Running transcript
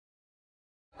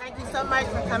Thank you so much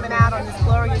for coming out on this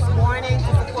glorious morning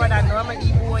to support our Norma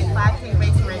E. Boyd 5K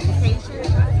Race for Education.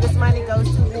 This money goes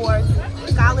towards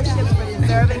scholarships for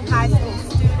deserving high school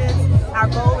students. Our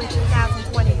goal in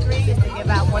 2023 is to give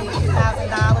out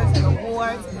 $100,000 in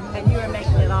awards, and you are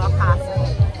making it all possible.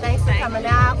 Thanks for coming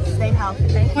out. Stay healthy.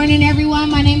 Good morning,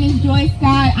 everyone. My name is Joy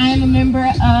Scott. I am a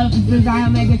member of the Xi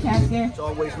Omega chapter. It's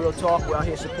always real talk. We're out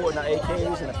here supporting our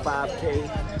AKs and the 5K.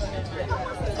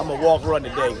 I'm going to walk run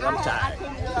today. I'm tired.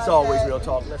 It's always real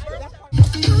talk. Let's go.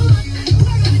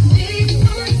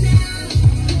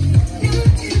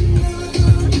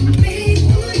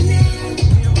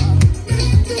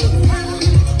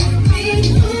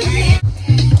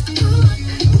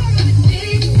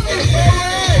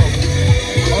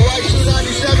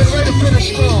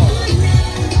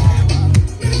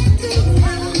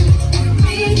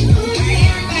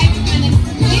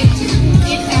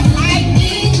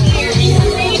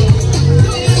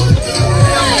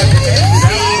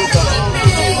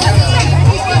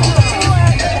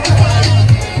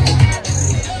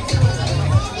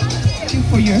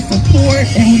 For your support,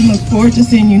 and we look forward to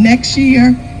seeing you next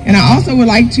year. And I also would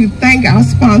like to thank our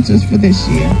sponsors for this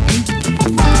year.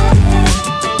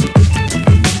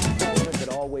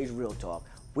 Always real talk.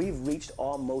 We've reached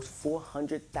almost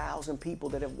 400,000 people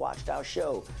that have watched our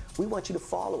show. We want you to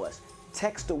follow us.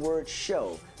 Text the word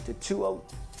show to 20.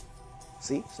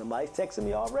 See, somebody's texting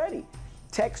me already.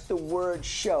 Text the word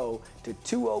show to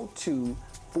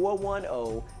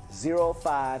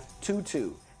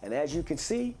 202-410-0522. And as you can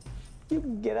see, you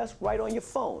can get us right on your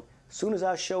phone. As soon as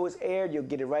our show is aired, you'll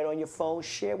get it right on your phone.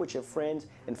 Share with your friends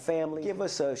and family. Give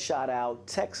us a shout out.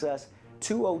 Text us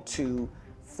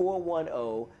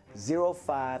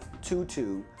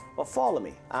 202-410-0522 or follow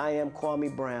me. I am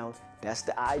Kwame Brown. That's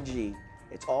the IG.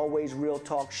 It's Always Real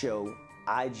Talk Show,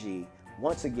 IG.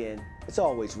 Once again, it's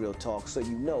always real talk, so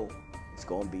you know it's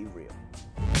gonna be real.